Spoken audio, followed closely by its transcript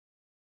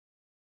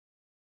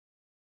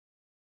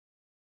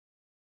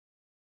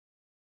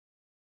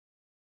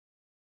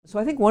So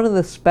I think one of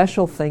the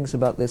special things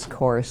about this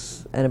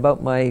course and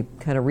about my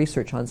kind of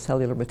research on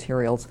cellular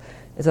materials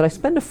is that I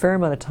spend a fair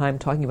amount of time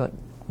talking about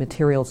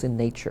materials in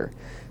nature.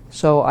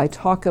 So I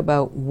talk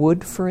about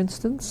wood, for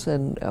instance,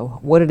 and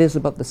what it is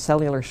about the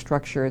cellular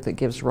structure that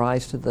gives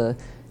rise to the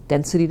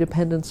density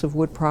dependence of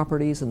wood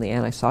properties and the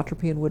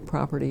anisotropy in wood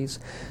properties.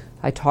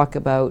 I talk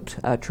about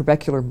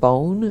trabecular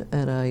bone,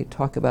 and I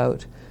talk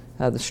about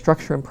the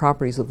structure and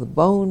properties of the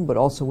bone, but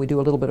also we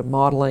do a little bit of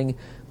modeling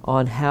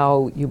on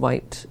how you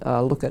might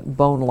look at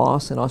bone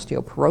loss and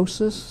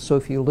osteoporosis. So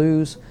if you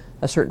lose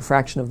a certain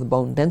fraction of the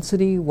bone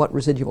density, what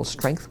residual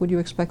strength would you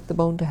expect the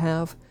bone to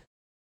have?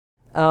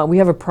 We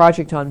have a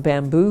project on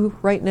bamboo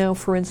right now,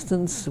 for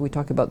instance. We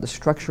talk about the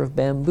structure of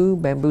bamboo.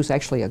 Bamboo is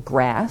actually a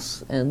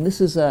grass, and this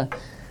is a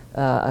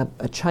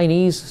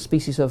Chinese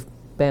species of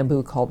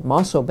bamboo called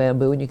mosso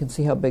bamboo, and you can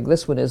see how big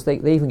this one is. They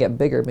even get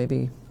bigger,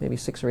 maybe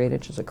 6 or 8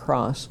 inches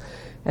across.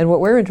 And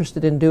what we're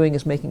interested in doing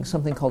is making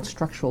something called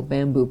structural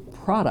bamboo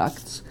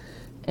products,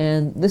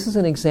 and this is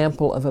an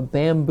example of a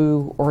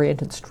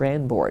bamboo-oriented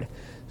strand board.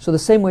 So the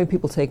same way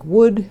people take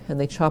wood and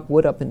they chop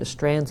wood up into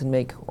strands and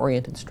make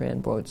oriented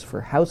strand boards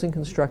for housing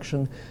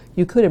construction,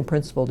 you could in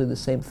principle do the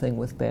same thing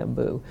with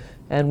bamboo.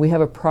 And we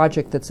have a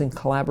project that's in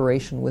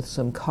collaboration with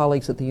some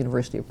colleagues at the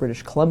University of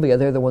British Columbia.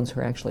 They're the ones who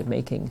are actually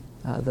making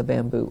the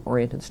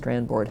bamboo-oriented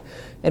strand board.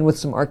 And with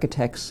some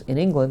architects in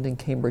England, in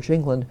Cambridge,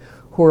 England,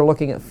 who are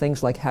looking at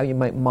things like how you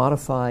might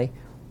modify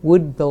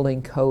wood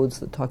building codes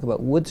that talk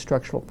about wood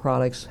structural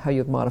products, how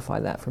you'd modify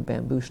that for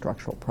bamboo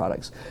structural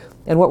products.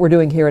 And what we're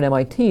doing here at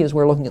MIT is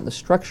we're looking at the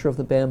structure of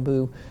the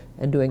bamboo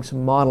and doing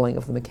some modeling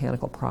of the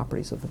mechanical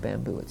properties of the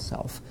bamboo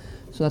itself.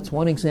 So that's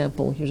one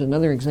example. Here's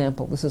another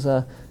example. This is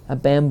a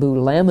bamboo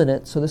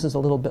laminate, so this is a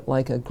little bit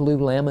like a glue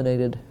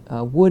laminated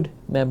wood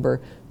member,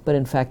 but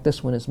in fact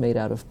this one is made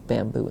out of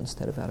bamboo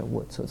instead of out of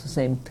wood. So it's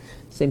the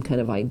same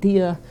kind of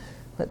idea.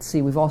 Let's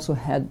see, we've also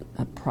had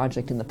a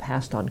project in the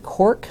past on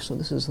cork. So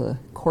this is the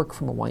cork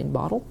from a wine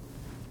bottle,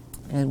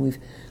 and we've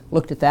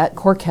looked at that.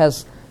 Cork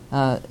has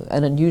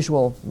an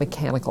unusual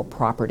mechanical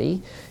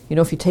property. You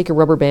know, if you take a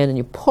rubber band and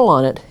you pull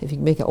on it, if you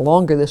make it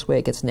longer this way,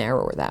 it gets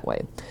narrower that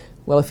way.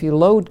 Well, if you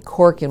load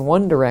cork in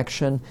one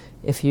direction,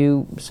 if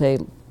you, say,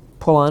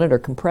 pull on it or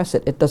compress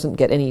it, it doesn't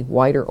get any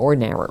wider or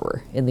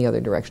narrower in the other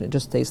direction. It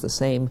just stays the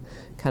same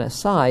kind of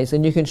size,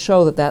 and you can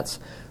show that that's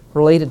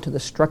related to the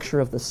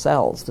structure of the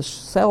cells. The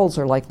cells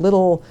are like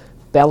little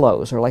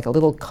bellows, or like a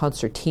little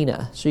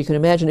concertina. So you can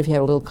imagine if you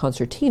have a little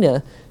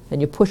concertina and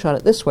you push on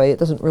it this way, it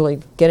doesn't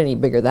really get any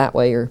bigger that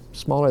way or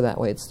smaller that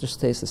way. It just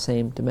stays the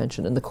same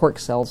dimension. And the cork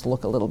cells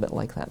look a little bit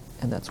like that,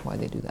 and that's why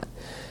they do that.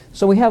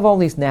 So we have all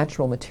these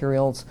natural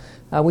materials.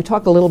 We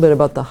talk a little bit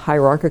about the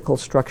hierarchical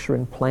structure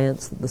in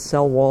plants. The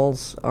cell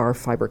walls are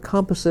fiber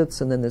composites,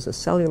 and then there's a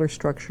cellular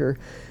structure.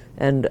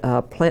 And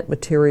plant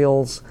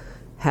materials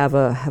have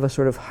a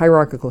sort of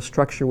hierarchical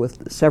structure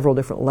with several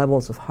different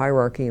levels of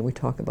hierarchy, and we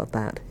talk about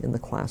that in the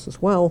class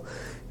as well.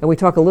 And we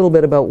talk a little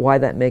bit about why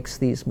that makes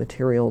these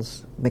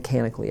materials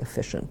mechanically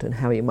efficient and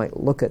how you might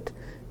look at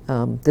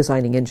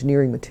designing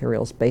engineering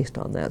materials based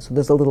on that. So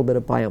there's a little bit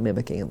of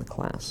biomimicking in the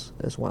class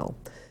as well.